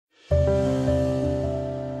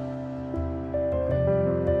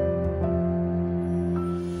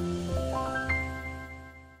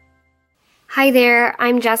Hi there,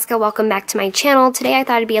 I'm Jessica. Welcome back to my channel. Today I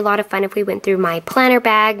thought it'd be a lot of fun if we went through my planner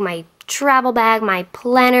bag, my travel bag, my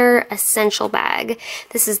planner essential bag.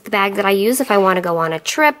 This is the bag that I use if I want to go on a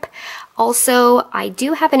trip. Also, I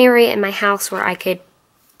do have an area in my house where I could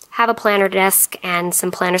have a planner desk and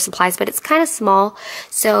some planner supplies, but it's kind of small.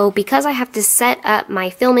 So because I have to set up my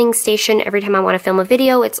filming station every time I want to film a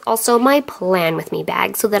video, it's also my plan with me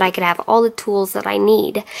bag so that I could have all the tools that I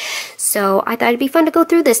need. So I thought it'd be fun to go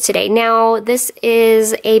through this today. Now, this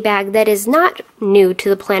is a bag that is not new to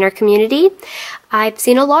the planner community. I've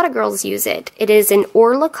seen a lot of girls use it. It is an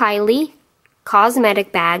Orla Kiely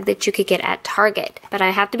Cosmetic Bag that you could get at Target. But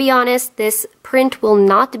I have to be honest, this print will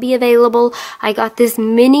not be available. I got this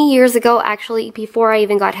many years ago, actually before I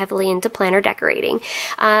even got heavily into planner decorating.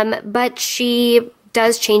 But she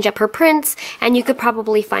does change up her prints, and you could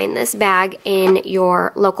probably find this bag in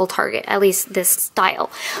your local Target, at least this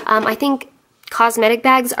style. I think cosmetic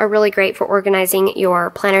bags are really great for organizing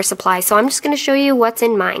your planner supplies, so I'm just going to show you what's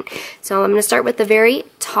in mine. So I'm going to start with the very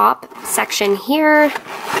top section here.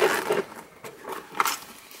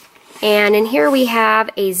 And in here we have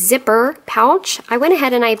a zipper pouch. I went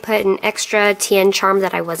ahead and I put an extra TN charm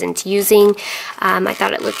that I wasn't using. I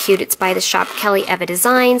thought it looked cute. It's by the shop Kelly Eva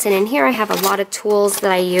Designs. And in here I have a lot of tools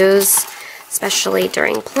that I use, especially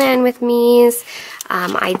during plan with me's.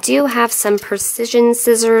 I do have some precision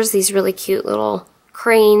scissors, these really cute little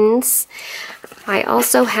cranes. I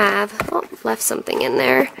also have, oh, left something in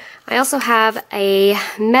there. I also have a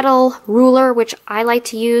metal ruler, which I like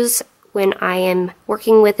to use when I am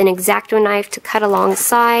working with an X-Acto knife to cut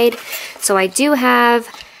alongside. So I do have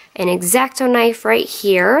an X-Acto knife right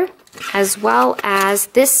here, as well as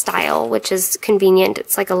this style, which is convenient.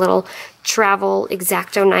 It's like a little travel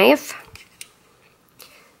X-Acto knife.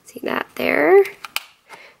 See that there?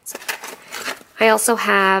 So I also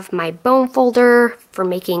have my bone folder for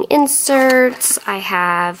making inserts. I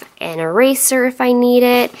have an eraser if I need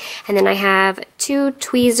it. And then I have two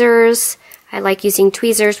tweezers. I like using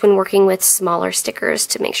tweezers when working with smaller stickers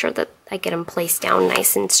to make sure that I get them placed down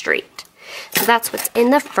nice and straight. So that's what's in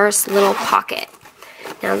the first little pocket.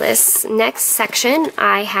 Now this next section,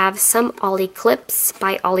 I have some Ollie clips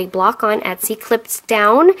by Ollie Block on Etsy, clipped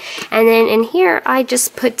down. And then in here, I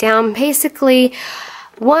just put down basically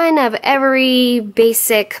one of every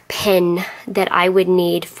basic pen that I would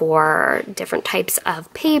need for different types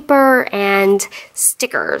of paper and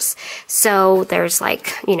stickers. So there's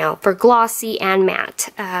like, you know, for glossy and matte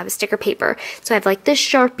sticker paper. So I have like this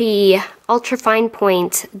Sharpie Ultra Fine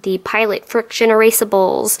Point, the Pilot Friction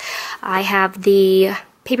Erasables. I have the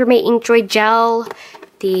Papermate Inkjoy Gel,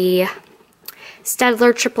 the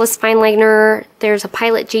Staedtler Triplus Fine Liner. There's a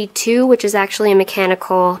Pilot G2, which is actually a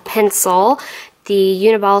mechanical pencil. The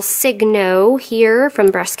Uniball Signo here from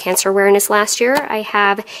Breast Cancer Awareness last year. I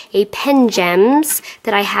have a Pen Gems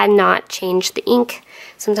that I had not changed the ink.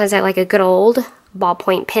 Sometimes I like a good old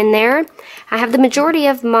ballpoint pen there. I have the majority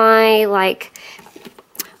of my like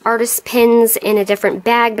artist pens in a different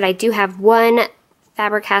bag, but I do have one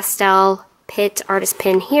Faber-Castell Pitt artist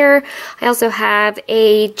pen here. I also have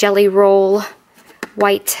a Jelly Roll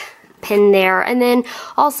white pen there. And then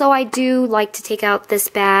also I do like to take out this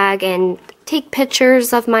bag and take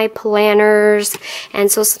pictures of my planners,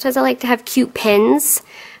 and so sometimes I like to have cute pins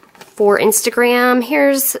for Instagram.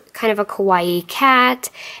 Here's kind of a kawaii cat.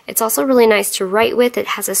 It's also really nice to write with. It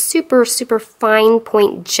has a super fine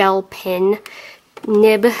point gel pen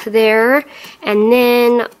nib there, and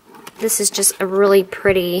then this is just a really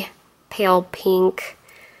pretty pale pink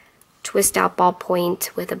twist out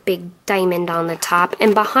ballpoint with a big diamond on the top.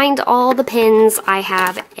 And behind all the pins, I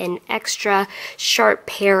have an extra sharp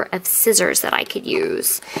pair of scissors that I could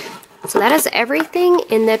use. So that is everything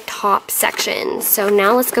in the top section. So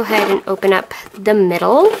now let's go ahead and open up the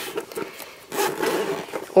middle,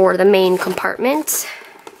 or the main compartment.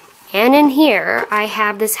 And in here, I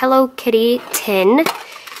have this Hello Kitty tin.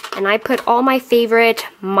 And I put all my favorite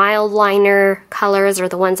mild liner colors, or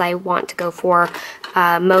the ones I want to go for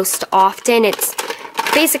most often. It's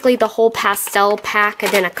basically the whole pastel pack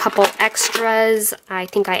and then a couple extras. I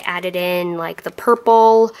think I added in like the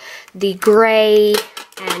purple, the gray,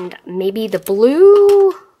 and maybe the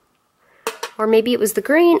blue, or maybe it was the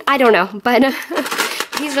green. I don't know, but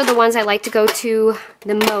these are the ones I like to go to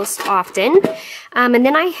the most often. And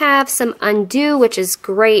then I have some Undo, which is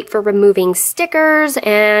great for removing stickers,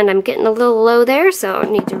 and I'm getting a little low there, so I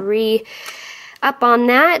need to up on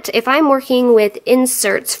that, if I'm working with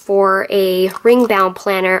inserts for a ring bound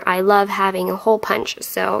planner, I love having a hole punch,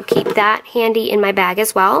 so keep that handy in my bag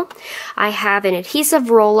as well. I have an adhesive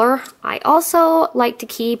roller. I also like to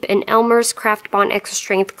keep an Elmer's Craft Bond Extra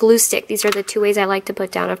Strength glue stick. These are the two ways I like to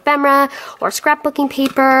put down ephemera or scrapbooking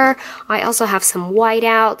paper. I also have some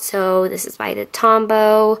whiteout, so this is by the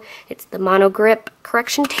Tombow. It's the Mono Grip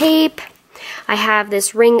correction tape. I have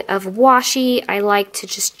this ring of washi. I like to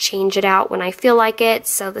just change it out when I feel like it,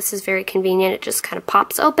 so this is very convenient. It just kind of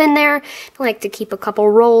pops open there. I like to keep a couple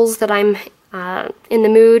rolls that I'm in the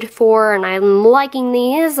mood for, and I'm liking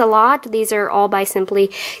these a lot. These are all by Simply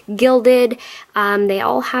Gilded. They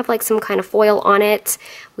all have like some kind of foil on it.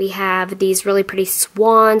 We have these really pretty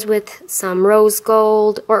swans with some rose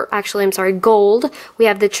gold, or actually I'm sorry, gold. We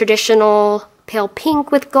have the traditional pale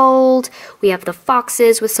pink with gold. We have the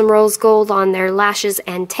foxes with some rose gold on their lashes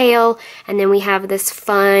and tail. And then we have this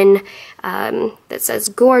fun that says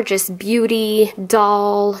Gorgeous Beauty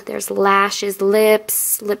doll. There's lashes,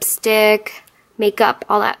 lips, lipstick, makeup,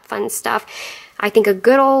 all that fun stuff. I think a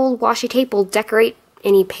good old washi tape will decorate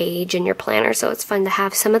any page in your planner, so it's fun to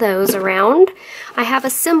have some of those around. I have a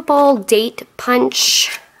simple date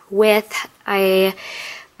punch with a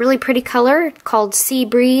really pretty color called Sea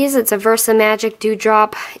Breeze. It's a Versa Magic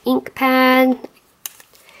Dewdrop ink pad.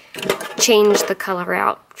 Change the color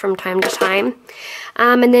out from time to time.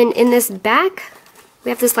 And then in this back, we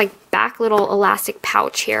have this like back little elastic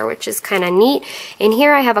pouch here, which is kind of neat. And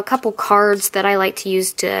here I have a couple cards that I like to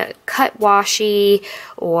use to cut washi,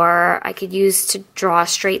 or I could use to draw a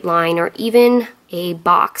straight line, or even a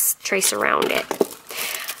box trace around it.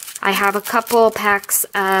 I have a couple packs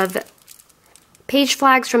of page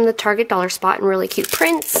flags from the Target dollar spot in really cute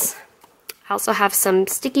prints. I also have some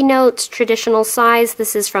sticky notes, traditional size.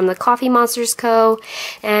 This is from the Coffee Monsters Co.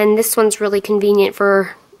 And this one's really convenient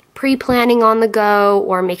for pre-planning on the go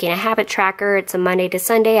or making a habit tracker. It's a Monday to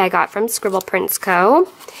Sunday I got from Scribble Prints Co.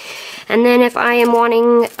 And then if I am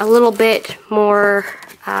wanting a little bit more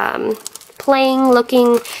plain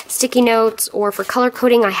looking sticky notes, or for color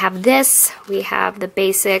coding, I have this. We have the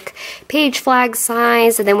basic page flag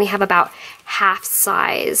size, and then we have about half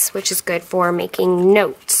size, which is good for making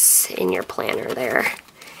notes in your planner there.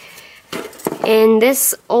 In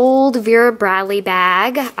this old Vera Bradley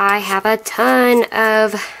bag, I have a ton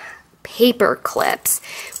of paper clips.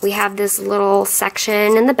 We have this little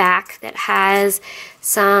section in the back that has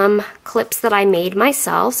some clips that I made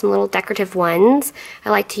myself, some little decorative ones I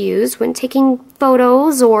like to use when taking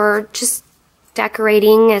photos or just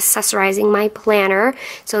decorating, accessorizing my planner.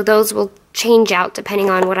 So those will change out depending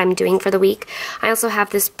on what I'm doing for the week. I also have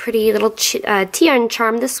this pretty little tea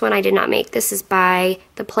charm. This one I did not make. This is by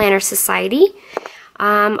the Planner Society.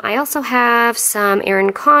 I also have some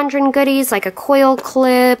Erin Condren goodies, like a coil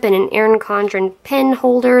clip and an Erin Condren pen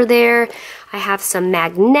holder there. I have some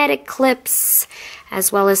magnetic clips,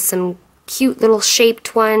 as well as some cute little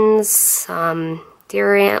shaped ones,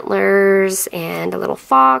 deer antlers, and a little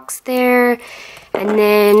fox there. And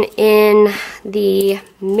then in the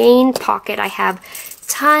main pocket, I have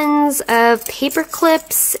tons of paper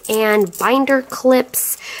clips and binder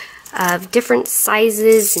clips of different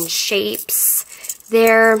sizes and shapes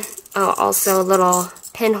there. Oh, also a little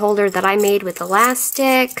pen holder that I made with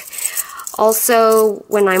elastic. Also,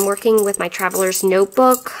 when I'm working with my traveler's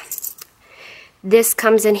notebook, this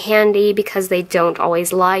comes in handy because they don't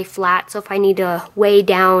always lie flat. So if I need to weigh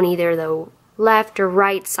down either the left or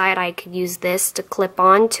right side, I could use this to clip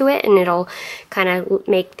onto it, and it'll kind of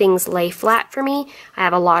make things lay flat for me. I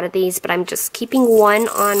have a lot of these, but I'm just keeping one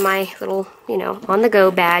on my little, on the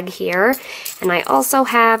go bag here. And I also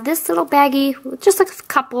have this little baggie with just a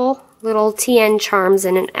couple little TN charms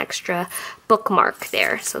and an extra bookmark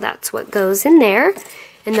there. So that's what goes in there.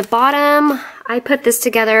 In the bottom, I put this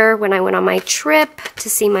together when I went on my trip to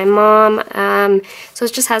see my mom. So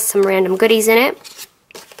it just has some random goodies in it.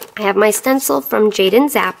 I have my stencil from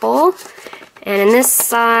Jaden's Apple, and in this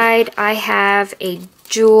side I have a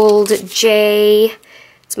jeweled J.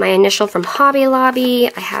 It's my initial from Hobby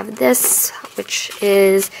Lobby. I have this, which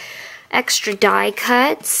is extra die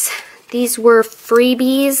cuts. These were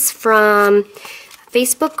freebies from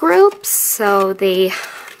Facebook groups, so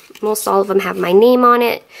most all of them have my name on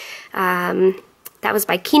it. That was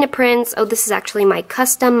by Kina Prints. Oh, this is actually my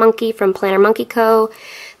custom monkey from Planner Monkey Co.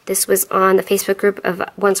 This was on the Facebook group of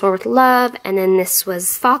Once More with Love, and then this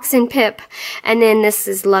was Fox and Pip, and then this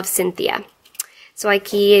is Love Cynthia. So I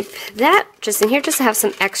keep that just in here just to have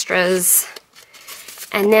some extras.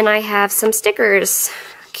 And then I have some stickers.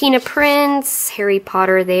 Kina Prints, Harry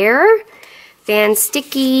Potter there, Van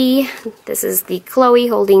Sticky, this is the Chloe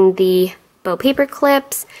holding the bow paper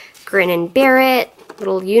clips, Grin and Bear It,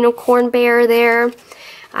 little unicorn bear there.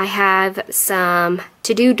 I have some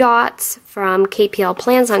to-do dots from KPL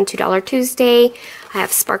Plans on $2 Tuesday. I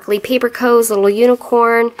have sparkly paper codes, little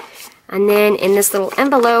unicorn. And then in this little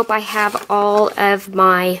envelope, I have all of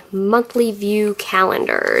my monthly view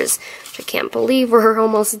calendars, which I can't believe we're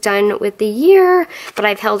almost done with the year, but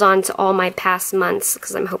I've held on to all my past months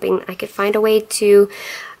because I'm hoping I could find a way to,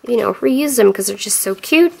 you know, reuse them because they're just so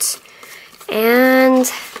cute. And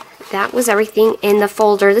that was everything in the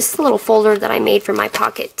folder. This is a little folder that I made for my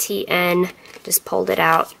Pocket TN. Just pulled it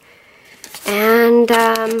out. And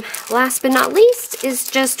last but not least is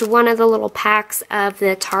just one of the little packs of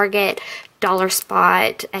the Target Dollar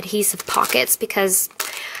Spot adhesive pockets, because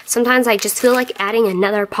sometimes I just feel like adding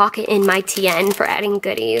another pocket in my TN for adding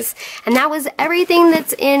goodies. And that was everything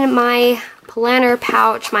that's in my planner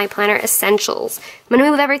pouch, my planner essentials. I'm going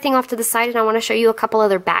to move everything off to the side and I want to show you a couple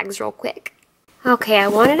other bags real quick. Okay, I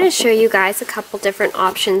wanted to show you guys a couple different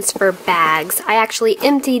options for bags. I actually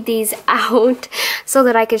emptied these out so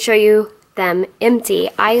that I could show you them empty.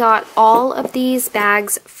 I got all of these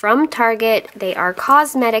bags from Target. They are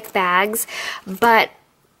cosmetic bags, but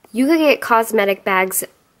you could get cosmetic bags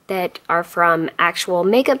that are from actual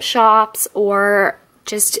makeup shops or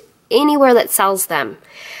just anywhere that sells them.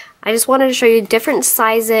 I just wanted to show you different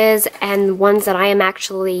sizes and ones that I am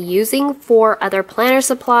actually using for other planner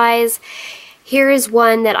supplies. Here is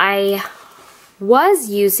one that I was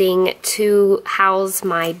using to house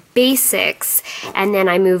my basics, and then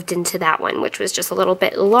I moved into that one, which was just a little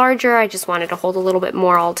bit larger. I just wanted to hold a little bit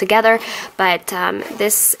more all together. But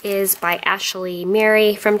this is by Ashley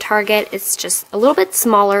Mary from Target. It's just a little bit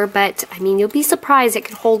smaller, but I mean, you'll be surprised it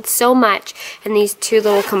can hold so much. And these two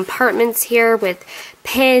little compartments here with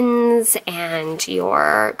pins and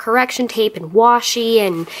your correction tape and washi,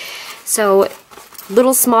 and so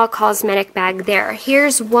little small cosmetic bag there.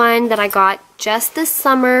 Here's one that I got just this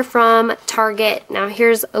summer from Target. Now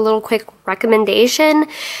here's a little quick recommendation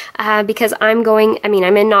because I'm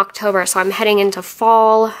in October, so I'm heading into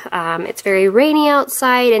fall. It's very rainy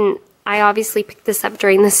outside, and I obviously picked this up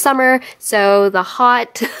during the summer, so the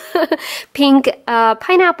hot pink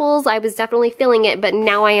pineapples, I was definitely feeling it, but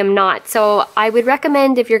now I am not. So I would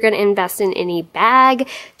recommend, if you're going to invest in any bag,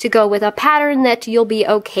 to go with a pattern that you'll be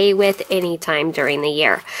okay with anytime during the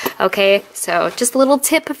year. Okay, so just a little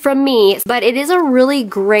tip from me, but it is a really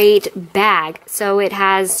great bag. So it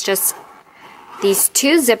has just these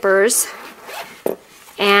two zippers,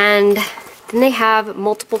 and then they have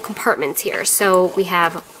multiple compartments here. So we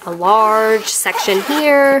have a large section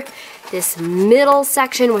here, this middle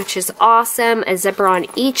section, which is awesome, a zipper on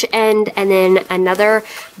each end, and then another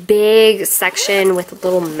big section with a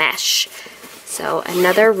little mesh. So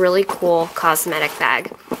another really cool cosmetic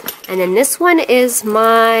bag. And then this one is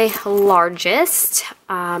my largest.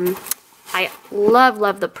 I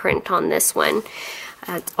love the print on this one.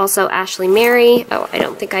 It's also Ashley Mary. Oh, I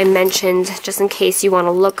don't think I mentioned, just in case you want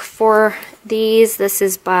to look for these, this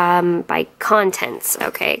is by Contents.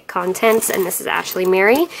 Okay, Contents, and this is Ashley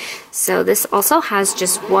Mary. So this also has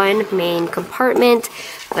just one main compartment,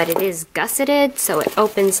 but it is gusseted, so it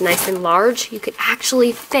opens nice and large. You could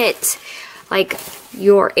actually fit like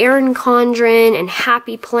your Erin Condren and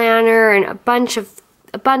Happy Planner and a bunch of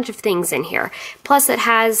things in here. Plus it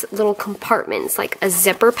has little compartments like a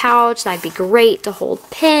zipper pouch that'd be great to hold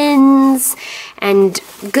pins and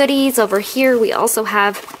goodies. Over here we also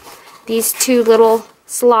have these two little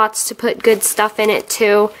slots to put good stuff in it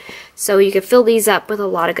too, so you can fill these up with a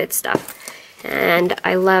lot of good stuff. And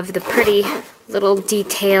I love the pretty little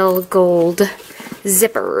detail gold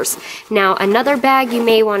zippers. Now another bag you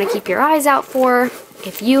may want to keep your eyes out for,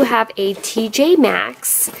 if you have a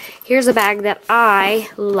TJMax, here's a bag that I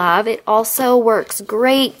love. It also works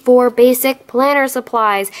great for basic planner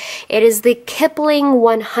supplies. It is the Kipling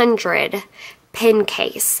 100 pen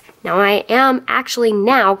case. Now I am actually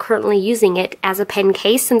now currently using it as a pen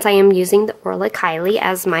case, since I am using the Orla Kiely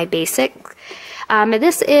as my basic.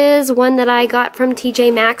 This is one that I got from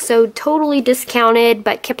TJMax, so totally discounted,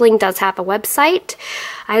 but Kipling does have a website.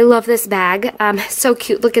 I love this bag. So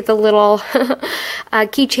cute. Look at the little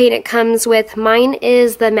keychain it comes with. Mine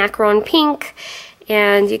is the macaron pink,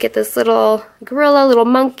 and you get this little gorilla, little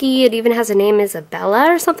monkey. It even has a name,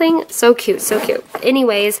 Isabella or something. So cute, so cute.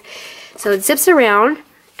 Anyways, so it zips around,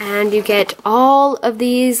 and you get all of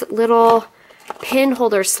these little pin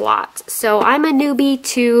holder slots. So I'm a newbie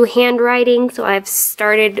to handwriting, so I've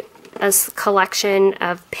started a collection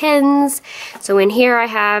of pins. So in here I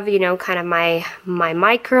have, you know, kind of my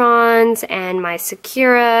microns and my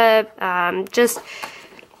Sakura, just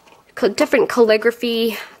different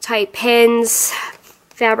calligraphy type pins.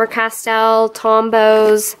 Faber-Castell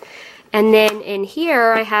Tombos. And then in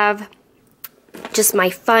here I have just my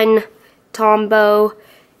fun Tombow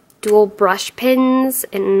dual brush pins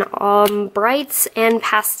in brights and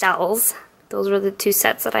pastels. Those are the two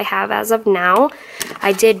sets that I have as of now.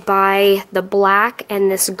 I did buy the black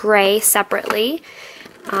and this gray separately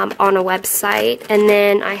on a website. And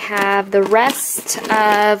then I have the rest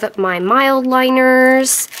of my mild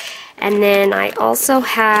liners. And then I also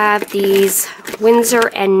have these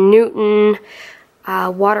Winsor & Newton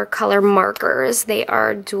watercolor markers. They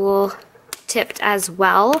are dual tipped as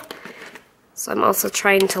well. So I'm also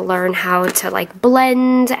trying to learn how to like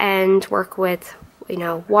blend and work with, you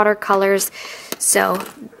know, watercolors. So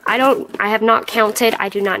I have not counted. I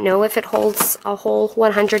do not know if it holds a whole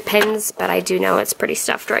 100 pins, but I do know it's pretty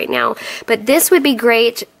stuffed right now. But this would be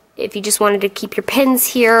great if you just wanted to keep your pins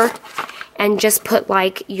here and just put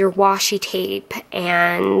like your washi tape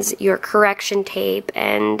and your correction tape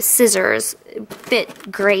and scissors.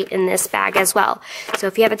 Fit great in this bag as well. So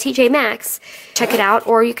if you have a TJMax, check it out,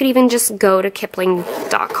 or you could even just go to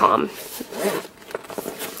Kipling.com.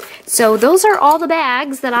 So those are all the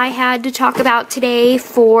bags that I had to talk about today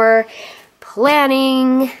for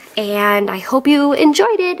planning, and I hope you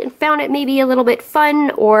enjoyed it and found it maybe a little bit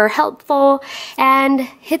fun or helpful, and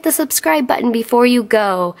hit the subscribe button before you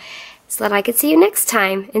go so that I can see you next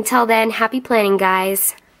time. Until then, happy planning,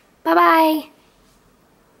 guys. Bye-bye.